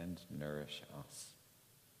sustain and nourish us.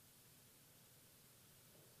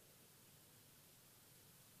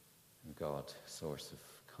 And God, source of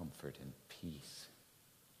comfort and peace,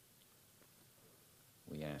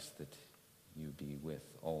 we ask that you be with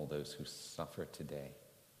all those who suffer today.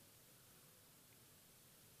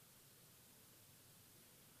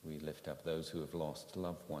 We lift up those who have lost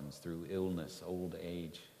loved ones through illness, old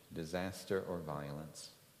age, disaster, or violence.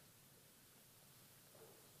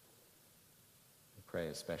 We pray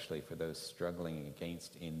especially for those struggling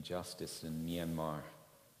against injustice in Myanmar.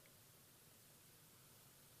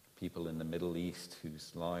 People in the Middle East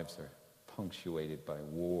whose lives are punctuated by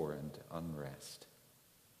war and unrest.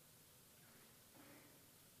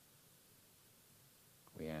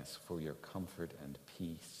 We ask for your comfort and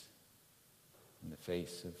peace in the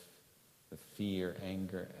face of the fear,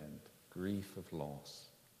 anger, and grief of loss.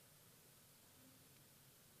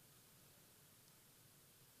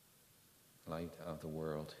 Light of the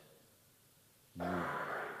world,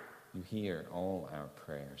 you hear all our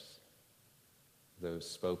prayers, those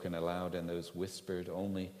spoken aloud and those whispered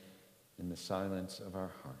only in the silence of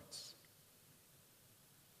our hearts.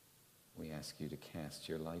 We ask you to cast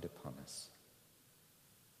your light upon us.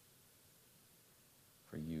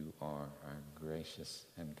 For you are our gracious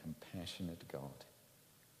and compassionate God.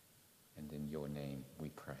 And in your name we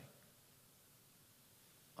pray.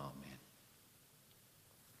 Amen.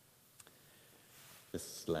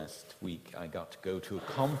 This last week I got to go to a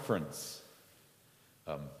conference.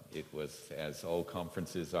 It was, as all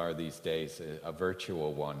conferences are these days, a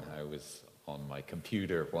virtual one. I was on my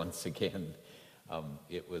computer once again.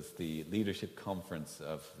 It was the leadership conference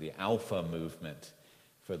of the Alpha movement.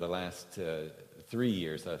 For the last 3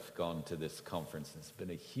 years I've gone to this conference. It's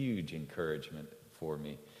been a huge encouragement for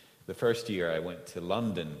me. The first year I went to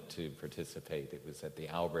London to participate. It was at the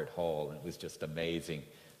Albert Hall, and it was just amazing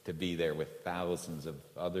to be there with thousands of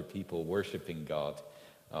other people worshiping God.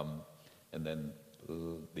 And then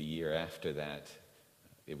the year after that,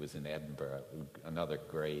 it was in Edinburgh, another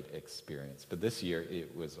great experience. But this year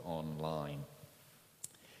it was online.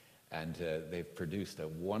 And they've produced a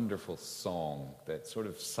wonderful song that sort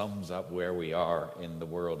of sums up where we are in the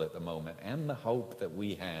world at the moment and the hope that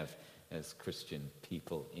we have as Christian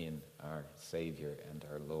people in our Savior and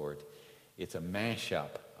our Lord. It's a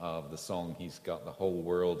mashup of the song He's Got the Whole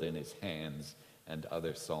World in His Hands and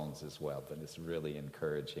other songs as well, but it's really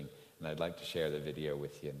encouraging. And I'd like to share the video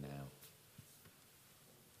with you now.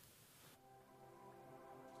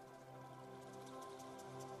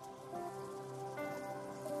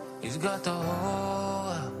 He's got the whole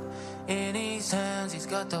world in his hands. He's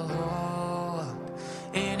got the whole world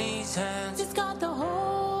in his hands. He's got the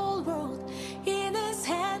whole world in his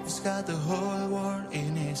hands. He's got the whole world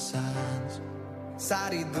in his hands.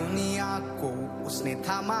 सारी दुनिया को उसने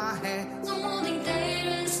थामा है. Only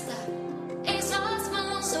there is that is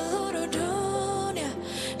osmos. Seluruh dunia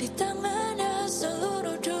di tangannya,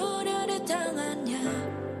 seluruh dunia di tangannya.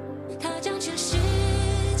 他将全世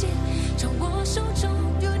界掌握手中。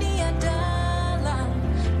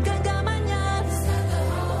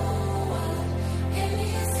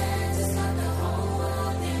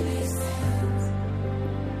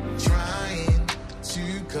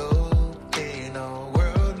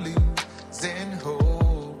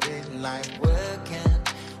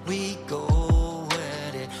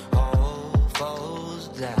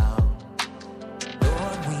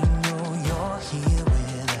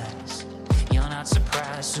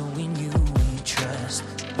So in you we trust,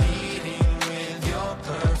 leading with your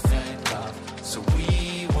perfect love, so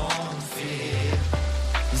we won't fear.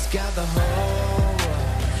 He's got the whole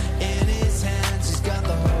world in his hands. He's got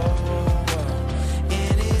the whole world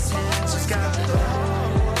in his hands. He's got the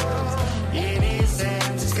whole world in his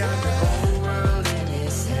hands. He's got the whole world in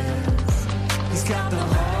his hands. He's got the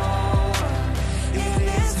whole world in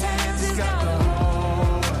his hands. He's got the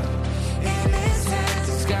whole world in his hands.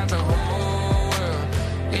 He's got the whole world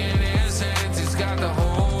in his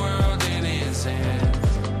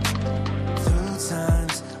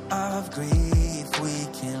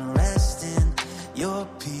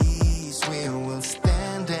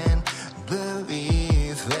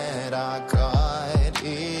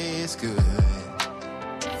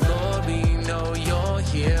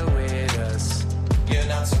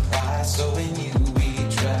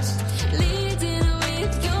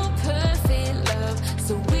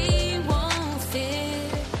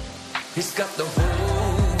He's got the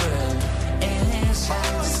whole world in his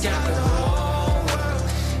hands. He's got the whole world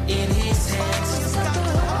in his hands. He's got the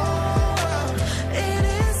whole world in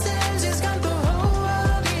his hands. He's got the whole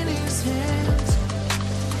world in his hands.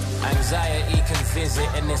 Anxiety can visit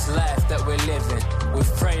in this life that we're living.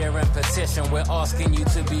 With prayer and petition, we're asking you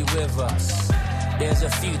to be with us. There's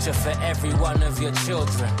a future for every one of your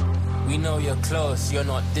children. We know you're close, you're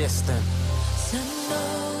not distant. So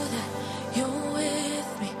know that you're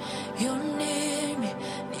with me, you're near me,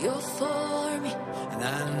 you're for me. And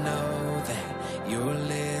I know that you're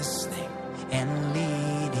listening and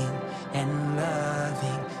leading and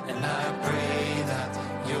loving. And I pray that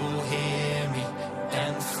you'll hear me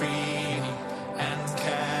and free me and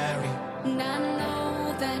carry. And I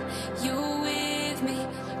know that you're with me,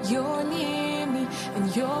 you're near me,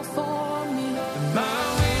 and you're for me. My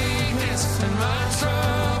weakness and my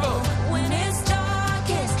trouble. When it's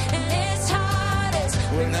darkest and it's hardest,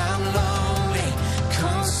 When I'm lonely,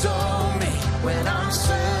 console me. When I'm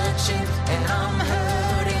searching and I'm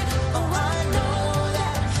hurting, oh, I know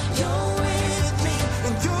that you're with me.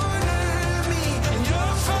 and you're near me and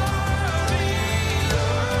you're for me.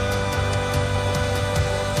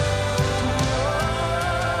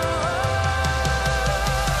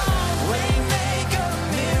 Waymaker,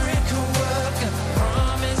 miracle worker,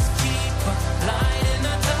 promise keeper, light in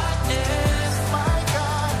the darkness. My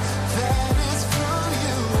God, that is who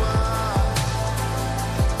you are.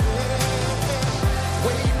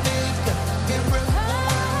 Waymaker, miracle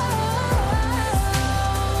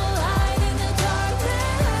Light in the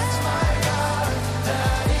darkness. My God,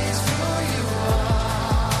 that is who you are.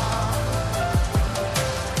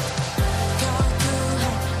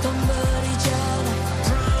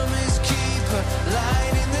 Promise keeper,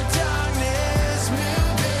 light in the darkness.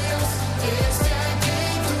 Mildews, it's that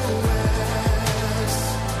gate to west.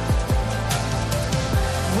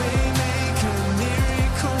 Waymaker,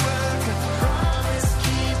 miracle worker, promise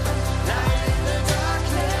keeper, light in the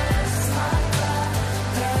darkness. My God,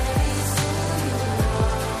 that is who you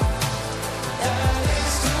are. That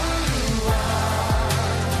is who you are.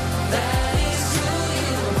 That is who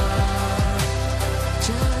you are. 这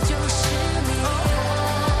就是你。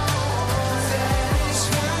 That is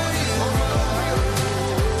who you are.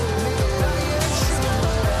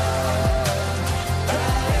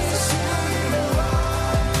 That is who you are.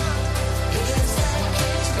 It's that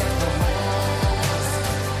He's got the world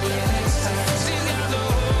in his hands. He's got the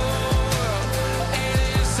whole world in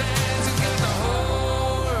his hands. He's got the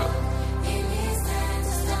whole world In his hands,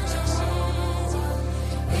 he's got the whole world.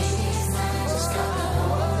 In his hands, he's got the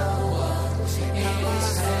whole world. in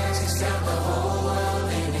his hands. He's got the whole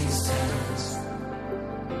world in his hands.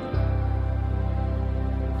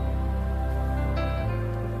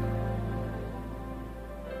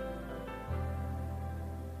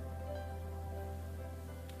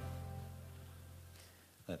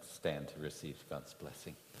 Let's stand to receive God's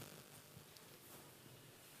blessing.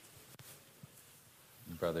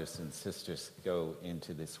 Brothers and sisters, go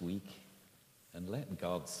into this week and let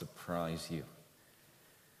God surprise you.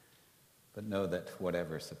 But know that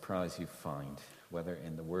whatever surprise you find, whether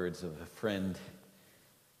in the words of a friend,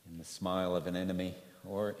 in the smile of an enemy,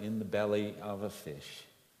 or in the belly of a fish,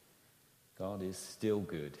 God is still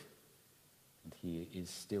good, and he is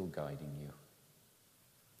still guiding you.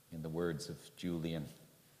 In the words of Julian,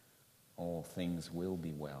 all things will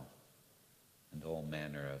be well, and all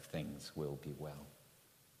manner of things will be well.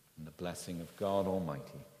 And the blessing of God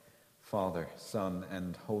Almighty, Father, Son,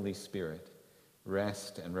 and Holy Spirit,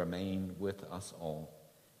 rest and remain with us all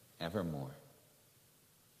evermore.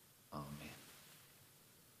 Amen.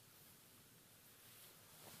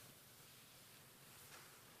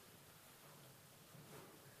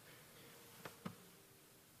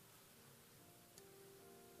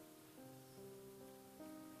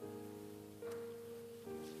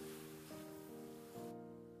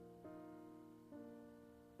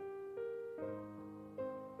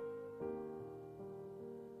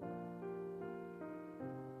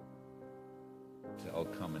 I'll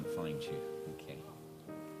come and find you, okay?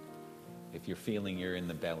 If you're feeling you're in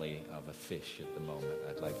the belly of a fish at the moment,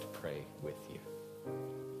 I'd like to pray with you.